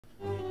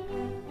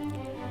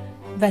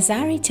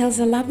Vasari tells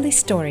a lovely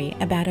story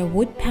about a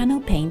wood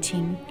panel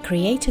painting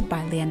created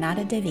by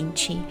Leonardo da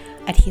Vinci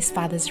at his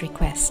father's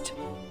request.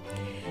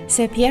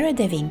 Sir Piero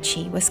da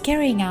Vinci was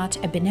carrying out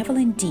a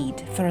benevolent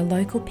deed for a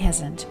local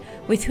peasant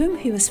with whom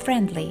he was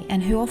friendly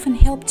and who often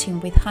helped him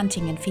with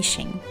hunting and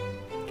fishing.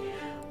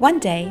 One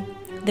day,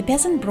 the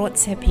peasant brought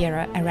Sir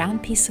Piero a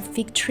round piece of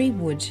fig tree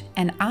wood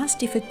and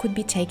asked if it could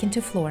be taken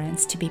to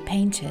Florence to be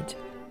painted.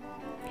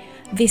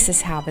 This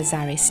is how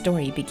Vasari's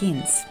story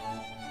begins.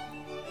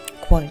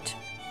 Quote,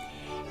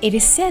 "It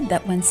is said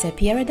that when Sir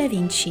Piero da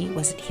Vinci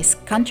was at his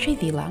country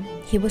villa,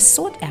 he was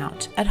sought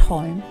out at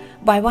home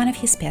by one of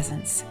his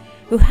peasants,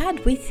 who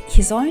had with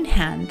his own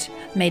hand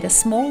made a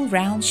small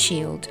round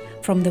shield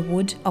from the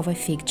wood of a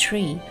fig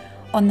tree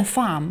on the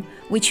farm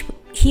which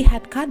he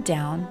had cut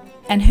down,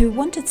 and who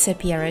wanted Sir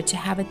Piero to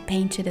have it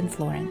painted in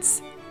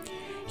Florence.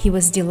 He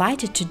was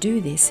delighted to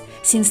do this,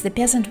 since the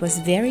peasant was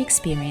very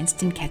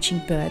experienced in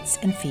catching birds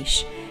and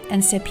fish,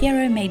 and Sir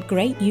Piero made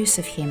great use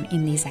of him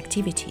in these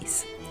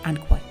activities."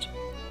 Unquote.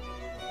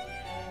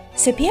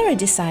 Sir Piero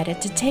decided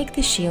to take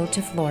the shield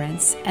to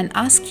Florence and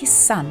ask his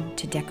son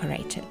to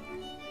decorate it.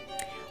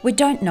 We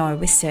don't know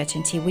with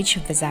certainty which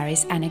of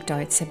Vasari's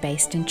anecdotes are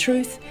based in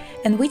truth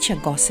and which are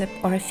gossip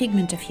or a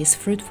figment of his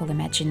fruitful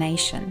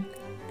imagination.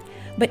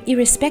 But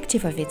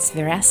irrespective of its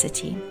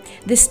veracity,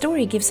 this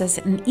story gives us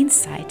an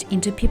insight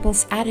into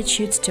people's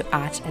attitudes to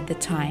art at the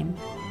time.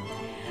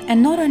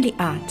 And not only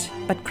art,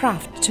 but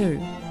craft too.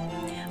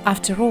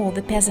 After all,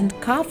 the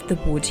peasant carved the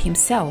wood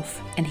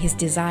himself, and his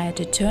desire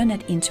to turn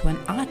it into an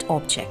art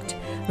object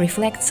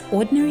reflects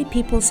ordinary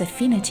people's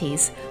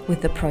affinities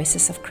with the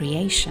process of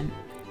creation.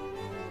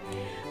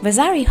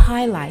 Vasari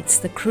highlights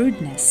the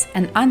crudeness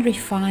and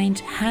unrefined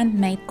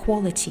handmade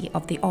quality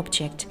of the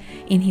object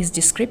in his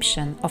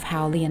description of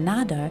how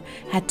Leonardo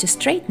had to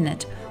straighten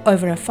it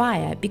over a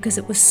fire because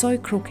it was so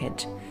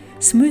crooked,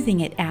 smoothing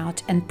it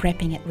out and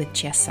prepping it with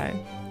gesso.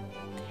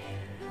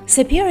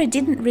 Sir Piero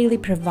didn't really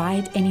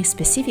provide any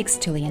specifics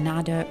to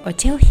Leonardo or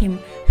tell him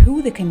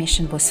who the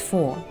commission was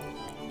for.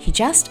 He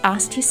just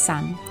asked his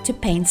son to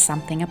paint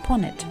something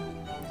upon it.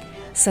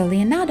 So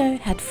Leonardo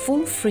had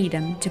full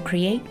freedom to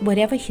create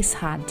whatever his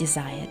heart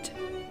desired.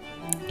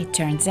 It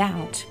turns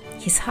out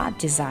his heart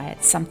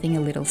desired something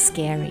a little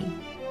scary.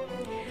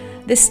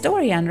 The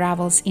story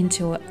unravels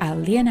into a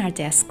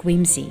Leonardesque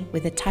whimsy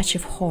with a touch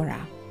of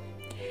horror.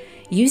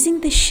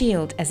 Using the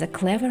shield as a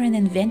clever and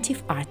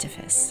inventive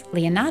artifice,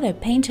 Leonardo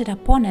painted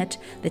upon it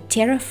the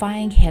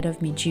terrifying head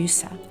of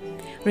Medusa,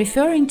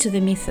 referring to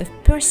the myth of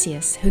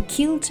Perseus, who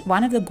killed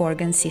one of the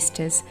Gorgon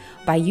sisters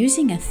by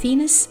using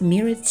Athena's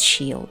mirrored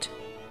shield.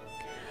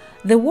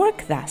 The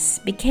work thus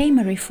became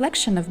a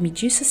reflection of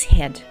Medusa's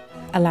head,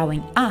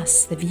 allowing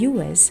us, the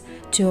viewers,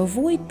 to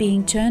avoid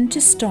being turned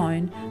to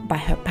stone by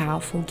her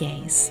powerful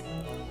gaze.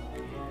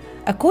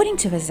 According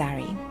to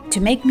Vasari,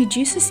 to make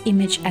Medusa's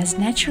image as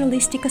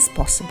naturalistic as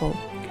possible,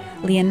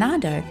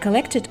 Leonardo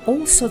collected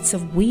all sorts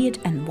of weird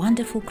and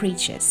wonderful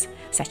creatures,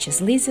 such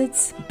as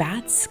lizards,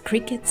 bats,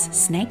 crickets,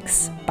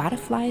 snakes,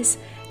 butterflies,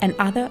 and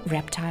other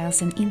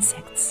reptiles and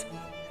insects.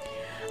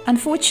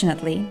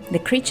 Unfortunately, the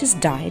creatures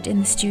died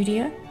in the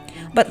studio,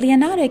 but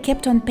Leonardo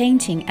kept on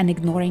painting and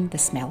ignoring the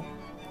smell.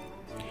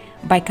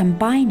 By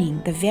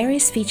combining the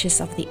various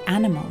features of the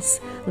animals,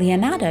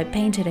 Leonardo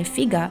painted a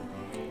figure,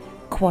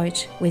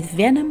 quote, "with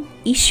venom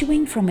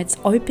issuing from its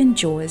open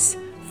jaws,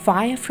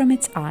 fire from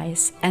its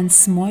eyes, and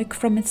smoke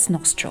from its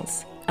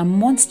nostrils, a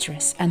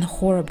monstrous and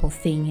horrible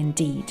thing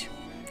indeed,"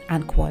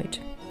 unquote.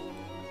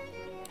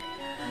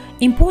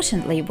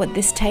 Importantly, what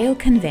this tale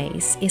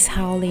conveys is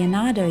how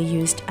Leonardo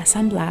used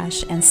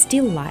assemblage and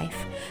still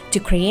life to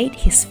create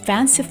his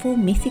fanciful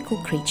mythical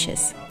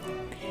creatures.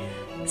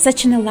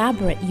 Such an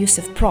elaborate use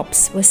of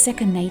props was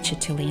second nature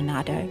to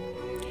Leonardo.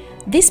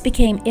 This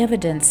became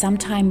evident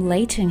sometime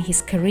later in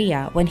his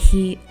career when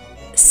he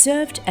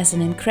served as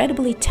an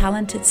incredibly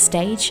talented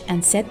stage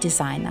and set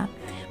designer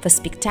for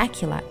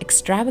spectacular,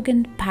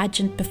 extravagant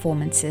pageant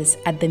performances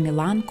at the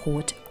Milan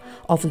court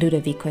of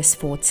Ludovico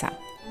Sforza.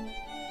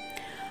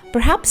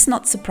 Perhaps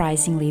not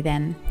surprisingly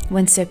then,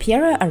 when Sir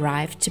Piero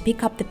arrived to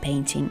pick up the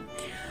painting,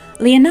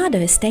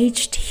 Leonardo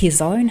staged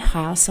his own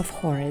house of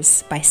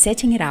horrors by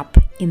setting it up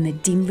in the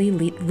dimly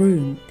lit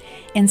room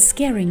and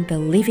scaring the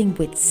living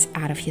wits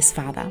out of his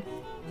father.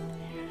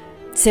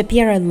 Sir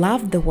Piero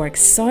loved the work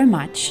so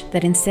much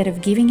that instead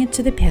of giving it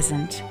to the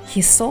peasant,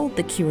 he sold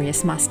the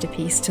curious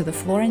masterpiece to the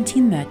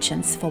Florentine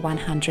merchants for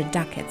 100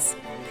 ducats,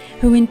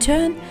 who in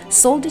turn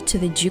sold it to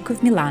the Duke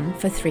of Milan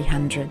for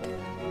 300.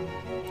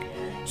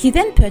 He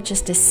then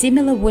purchased a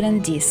similar wooden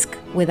disc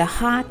with a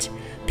heart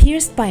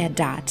pierced by a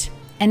dart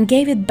and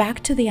gave it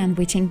back to the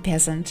unwitting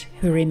peasant,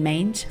 who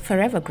remained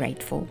forever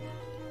grateful.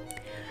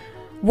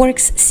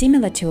 Works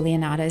similar to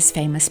Leonardo's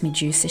famous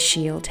Medusa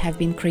shield have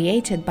been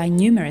created by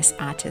numerous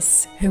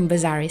artists whom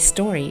Vasari's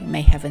story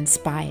may have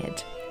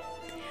inspired.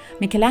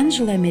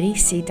 Michelangelo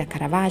Merisi da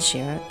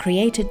Caravaggio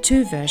created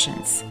two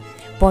versions,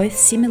 both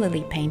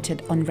similarly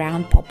painted on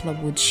round poplar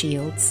wood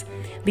shields,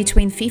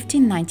 between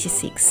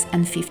 1596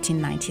 and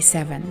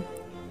 1597.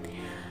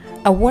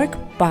 A work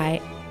by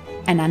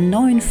an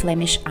unknown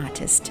Flemish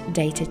artist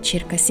dated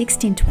circa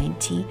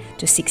 1620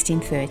 to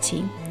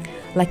 1630,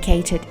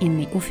 located in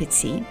the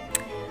Uffizi,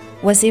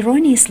 was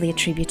erroneously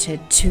attributed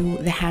to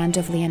the hand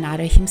of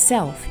Leonardo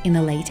himself in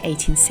the late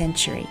 18th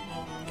century.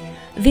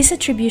 This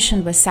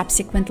attribution was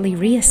subsequently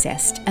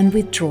reassessed and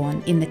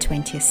withdrawn in the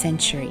 20th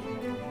century.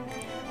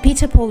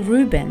 Peter Paul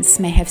Rubens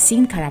may have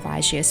seen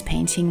Caravaggio's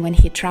painting when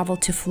he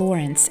traveled to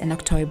Florence in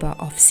October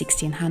of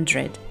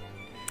 1600.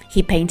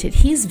 He painted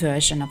his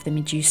version of the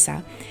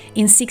Medusa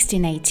in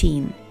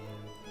 1618,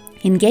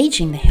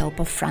 engaging the help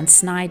of Franz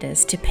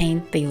Snyders to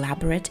paint the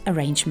elaborate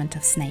arrangement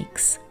of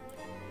snakes.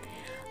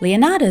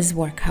 Leonardo's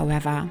work,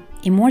 however,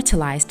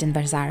 immortalized in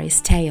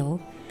Vasari's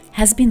tale,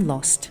 has been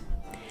lost,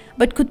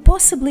 but could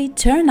possibly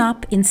turn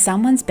up in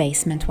someone's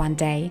basement one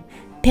day,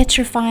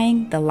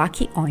 petrifying the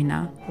lucky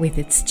owner with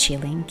its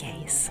chilling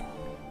gaze.